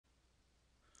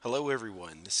Hello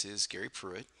everyone, this is Gary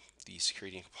Prewitt, the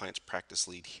Security and Compliance Practice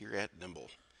Lead here at NIMBL.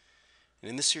 And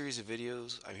in this series of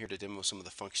videos, I'm here to demo some of the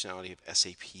functionality of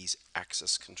SAP's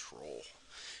Access Control.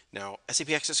 Now, SAP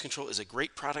Access Control is a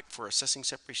great product for assessing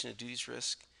separation of duties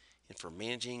risk and for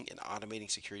managing and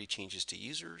automating security changes to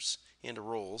users and to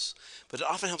roles, but it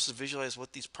often helps to visualize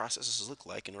what these processes look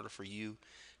like in order for you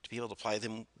to be able to apply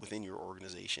them within your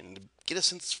organization and to get a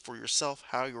sense for yourself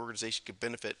how your organization could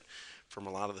benefit from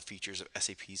a lot of the features of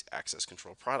SAP's Access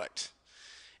Control product.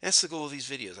 And that's the goal of these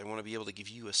videos. I want to be able to give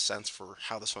you a sense for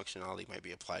how this functionality might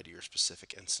be applied to your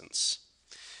specific instance.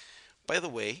 By the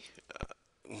way,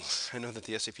 I know that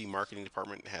the SAP marketing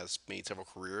department has made several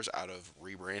careers out of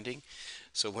rebranding.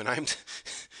 So when I'm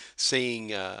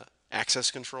saying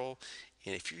access control,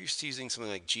 and if you're used to using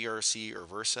something like GRC or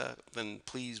Versa, then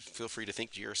please feel free to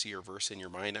think GRC or Versa in your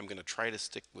mind. I'm going to try to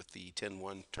stick with the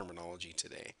 10.1 terminology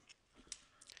today.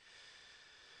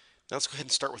 Now let's go ahead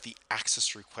and start with the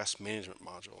Access Request Management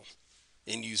module,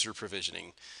 end user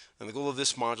provisioning. And the goal of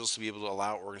this module is to be able to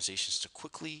allow organizations to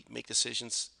quickly make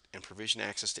decisions and provision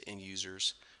access to end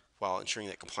users while ensuring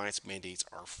that compliance mandates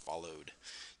are followed.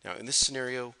 Now in this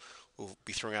scenario, we'll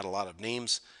be throwing out a lot of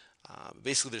names.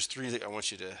 Basically, there's three that I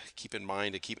want you to keep in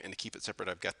mind to keep it separate.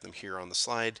 I've got them here on the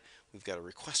slide. We've got a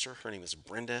requester. Her name is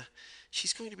Brenda.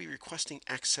 She's going to be requesting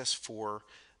access for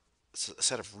a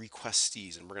set of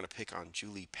requestees, and we're going to pick on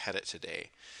Julie Pettit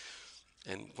today.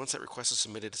 And once that request is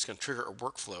submitted, it's going to trigger a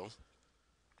workflow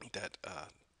that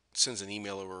sends an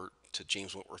email over to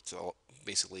James Whitworth,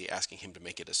 basically asking him to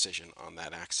make a decision on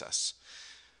that access.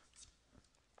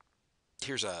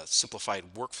 Here's a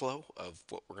simplified workflow of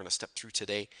what we're going to step through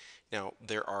today. Now,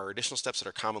 there are additional steps that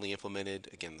are commonly implemented.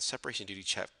 Again, the separation duty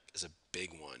check is a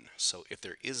big one. So if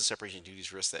there is a separation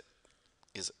duties risk that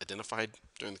is identified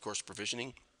during the course of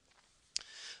provisioning,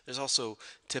 there's also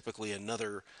typically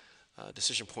another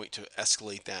decision point to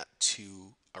escalate that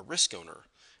to a risk owner,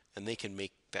 and they can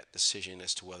make that decision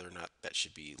as to whether or not that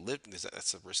should be lived.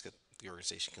 That's a risk that the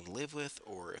organization can live with,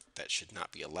 or if that should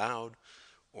not be allowed,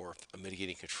 or if a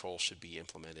mitigating control should be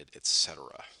implemented, etc.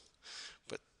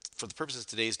 But for the purposes of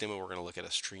today's demo, we're going to look at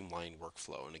a streamlined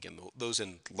workflow. And again, those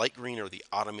in light green are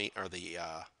the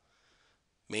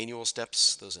manual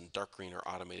steps. Those in dark green are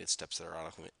automated steps that are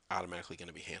automatically going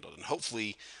to be handled. And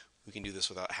hopefully we can do this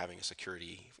without having a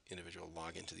security individual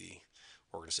log into the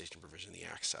organization and provision the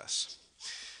access.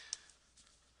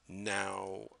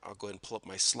 Now I'll go ahead and pull up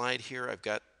my slide here. I'm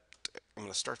going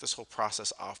to start this whole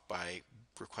process off by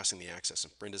requesting the access,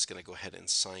 and Brenda's going to go ahead and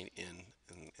sign in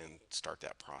and start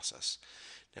that process.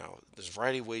 Now there's a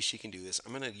variety of ways she can do this.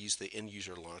 I'm going to use the end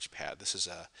user launchpad. This is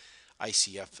a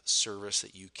ICF service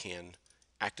that you can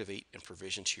activate and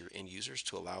provision to your end users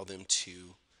to allow them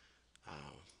to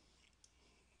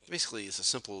basically it's a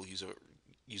simple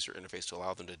user interface to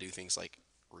allow them to do things like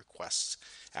requests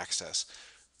access,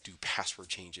 do password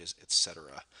changes,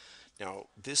 etc. Now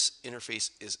this interface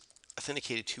is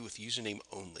authenticated to with username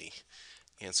only,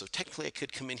 and so technically I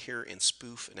could come in here and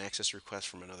spoof an access request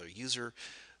from another user.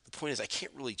 The point is I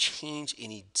can't really change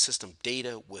any system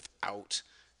data without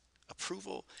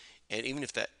approval, and even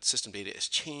if that system data is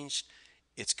changed,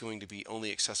 it's going to be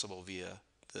only accessible via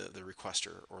the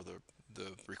requester or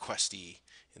the requestee.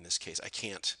 In this case, I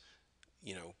can't,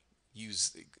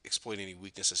 exploit any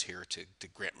weaknesses here to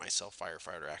grant myself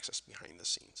firefighter access behind the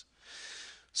scenes.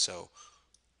 So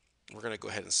we're going to go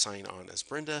ahead and sign on as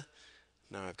Brenda.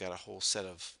 Now I've got a whole set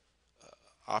of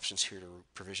options here to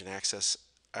provision access.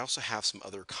 I also have some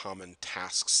other common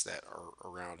tasks that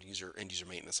are around end user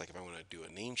maintenance, like if I want to do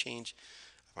a name change,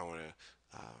 if I want to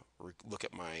look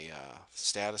at my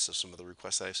status of some of the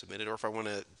requests that I've submitted, or if I want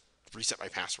to reset my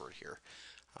password here.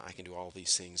 I can do all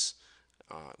these things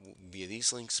via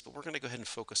these links, but we're going to go ahead and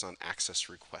focus on access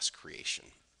request creation.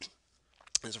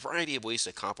 There's a variety of ways to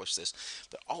accomplish this,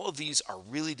 but all of these are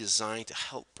really designed to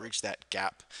help bridge that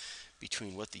gap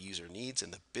between what the user needs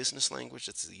and the business language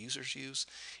that the users use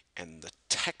and the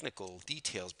technical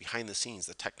details behind the scenes,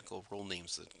 the technical role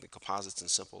names, the composites and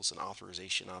symbols and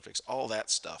authorization objects, all that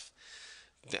stuff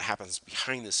that happens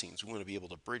behind the scenes. We want to be able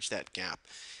to bridge that gap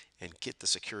and get the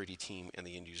security team and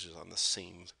the end users on the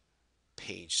same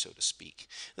page, so to speak.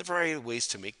 There are a variety of ways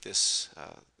to make this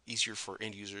easier for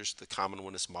end users. The common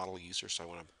one is model user, so I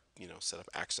want to set up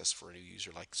access for a new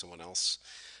user like someone else,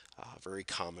 very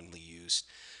commonly used.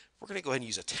 We're going to go ahead and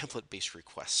use a template-based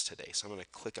request today. So I'm going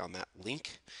to click on that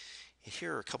link. And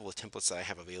here are a couple of templates that I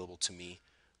have available to me.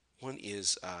 One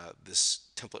is this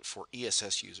template for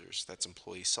ESS users. That's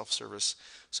employee self-service.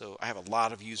 So I have a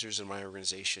lot of users in my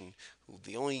organization who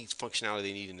the only functionality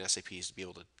they need in SAP is to be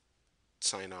able to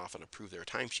sign off and approve their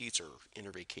timesheets or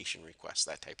enter vacation requests,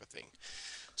 that type of thing.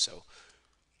 So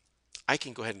I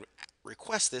can go ahead and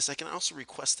request this. I can also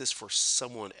request this for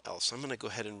someone else. I'm going to go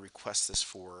ahead and request this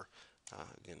for,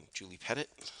 again, Julie Pettit.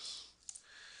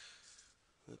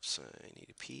 Oops, I need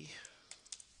a P.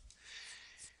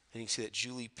 And you can see that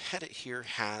Julie Pettit here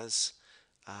has,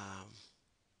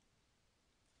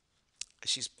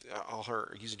 she's all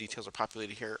her user details are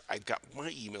populated here. I've got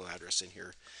my email address in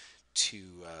here to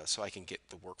so I can get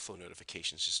the workflow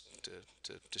notifications just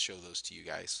to show those to you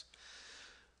guys.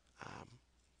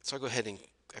 So I'll go ahead and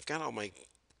I've got all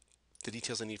the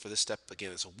details I need for this step.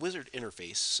 Again, it's a wizard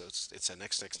interface, so it's a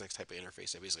next type of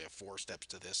interface. I basically have 4 steps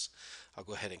to this. I'll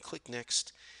go ahead and click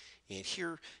next, and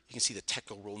here you can see the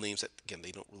technical role names that, again,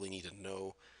 they don't really need to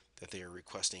know that they are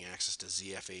requesting access to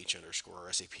ZFH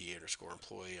underscore SAP underscore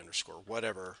employee underscore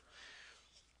whatever.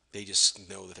 They just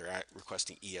know that they're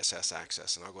requesting ESS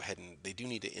access, and I'll go ahead and they do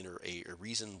need to enter a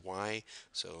reason why.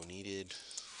 So needed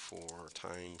for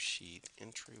timesheet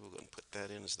entry. We'll go ahead and put that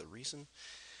in as the reason,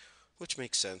 which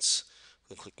makes sense.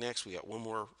 We'll click next. We got one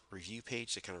more review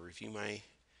page to kind of review my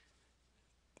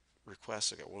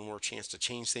request. I got one more chance to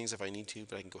change things if I need to,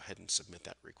 but I can go ahead and submit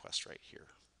that request right here.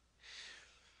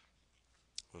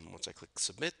 And once I click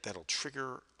submit, that'll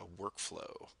trigger a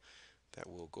workflow that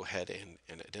will go ahead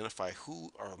and identify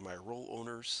who are my role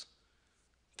owners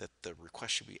that the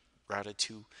request should be routed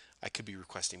to. I could be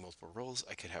requesting multiple roles.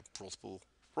 I could have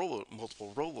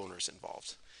multiple role owners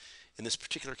involved. In this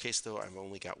particular case, though, I've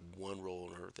only got one role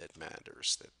owner that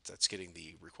matters, that's getting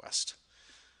the request.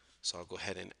 So I'll go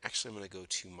ahead and actually I'm going to go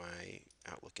to my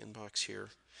Outlook inbox here,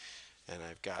 and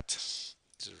I've got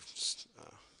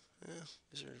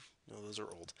those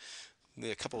are old.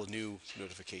 A couple of new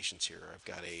notifications here. I've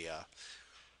got a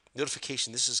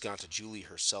notification. This has gone to Julie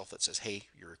herself that says, "Hey,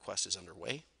 your request is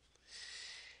underway."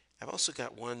 I've also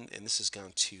got one, and this has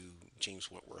gone to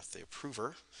James Wentworth, the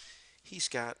approver. He's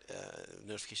got a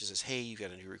notification that says, "Hey, you've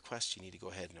got a new request. You need to go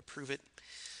ahead and approve it."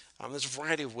 There's a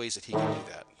variety of ways that he can do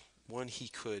that. One, he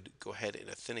could go ahead and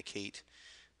authenticate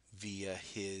via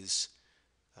his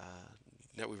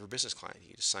NetWeaver business client. He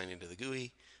can just sign into the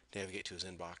GUI, navigate to his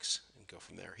inbox, and go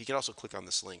from there. He can also click on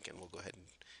this link, and we'll go ahead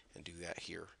and do that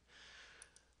here.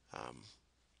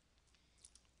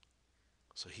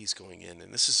 So he's going in,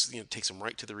 and this is, takes him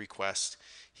right to the request.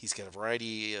 He's got a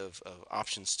variety of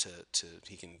options to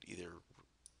he can either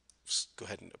go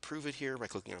ahead and approve it here by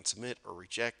clicking on submit, or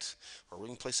reject, or we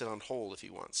can place it on hold if he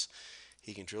wants.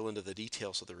 He can drill into the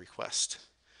details of the request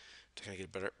to kind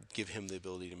of give him the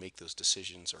ability to make those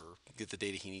decisions, or get the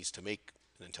data he needs to make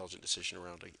an intelligent decision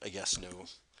around a yes, no,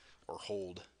 or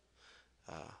hold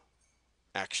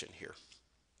action here.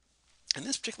 In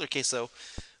this particular case, though,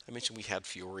 I mentioned we had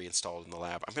Fiori installed in the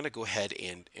lab. I'm going to go ahead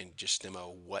and just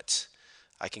demo what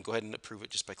I can go ahead and approve it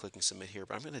just by clicking submit here,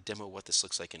 but I'm going to demo what this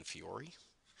looks like in Fiori.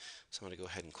 So I'm going to go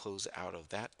ahead and close out of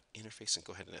that interface and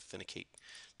go ahead and authenticate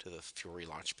to the Fiori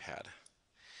Launchpad.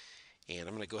 And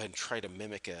I'm going to go ahead and try to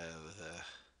mimic the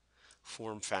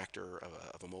form factor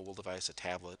of a mobile device, a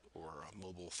tablet, or a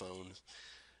mobile phone.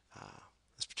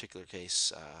 This particular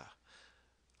case,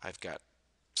 I've got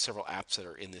several apps that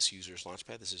are in this user's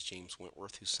Launchpad. This is James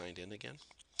Wentworth who's signed in again.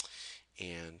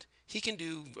 And he can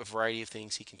do a variety of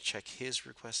things. He can check his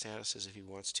request statuses if he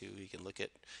wants to. He can look at,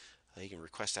 he can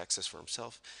request access for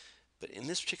himself. But in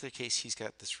this particular case, he's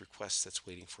got this request that's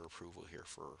waiting for approval here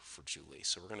for Julie.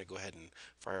 So we're going to go ahead and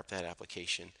fire up that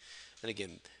application. And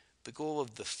again, the goal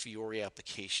of the Fiori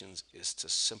applications is to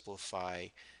simplify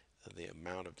the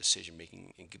amount of decision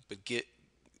making, but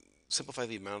simplify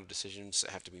the amount of decisions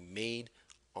that have to be made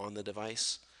on the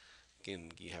device.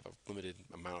 Again, you have a limited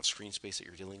amount of screen space that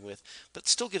you're dealing with, but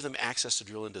still give them access to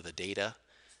drill into the data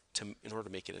in order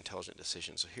to make an intelligent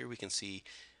decision. So here we can see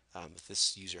if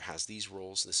this user has these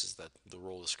roles, this is the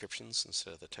role descriptions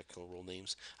instead of the technical role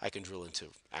names. I can drill into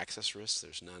access risks.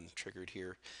 There's none triggered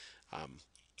here.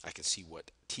 I can see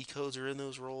what T codes are in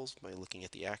those roles by looking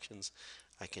at the actions.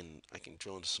 I can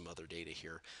drill into some other data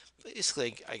here.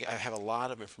 Basically, I have a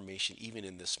lot of information even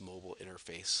in this mobile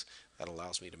interface that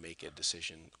allows me to make a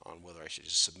decision on whether I should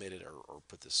just submit it or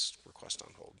put this request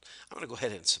on hold. I'm going to go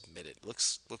ahead and submit it.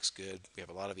 Looks good. We have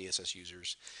a lot of ESS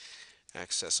users.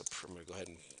 Access. I'm going to go ahead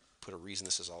and put a reason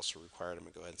this is also required. I'm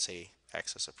going to go ahead and say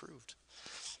access approved.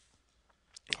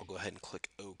 I'll go ahead and click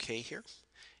OK here,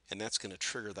 and that's going to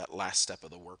trigger that last step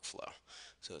of the workflow.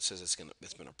 So it says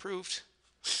it's been approved,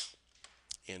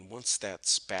 and once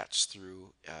that's batched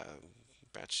through,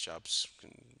 batch jobs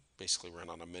can basically run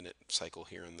on a minute cycle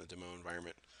here in the demo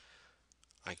environment.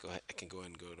 I can go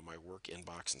ahead and go to my work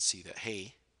inbox and see that,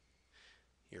 hey,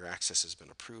 your access has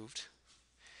been approved.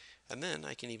 And then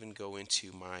I can even go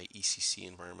into my ECC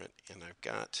environment, and I've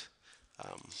got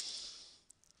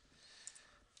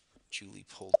Julie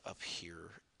pulled up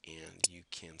here, and you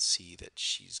can see that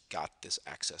she's got this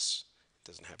access.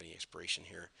 Doesn't have any expiration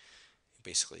here.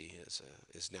 Basically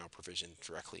is now provisioned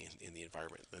directly in the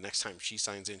environment. The next time she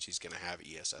signs in, she's going to have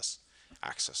ESS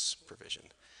access provision.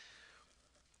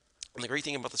 And the great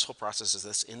thing about this whole process is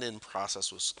this end-to-end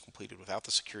process was completed without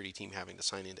the security team having to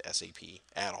sign into SAP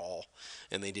at all.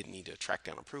 And they didn't need to track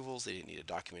down approvals. They didn't need to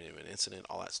document an incident.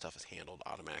 All that stuff is handled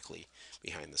automatically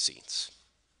behind the scenes.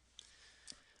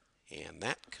 And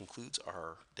that concludes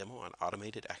our demo on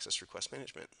automated access request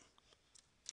management.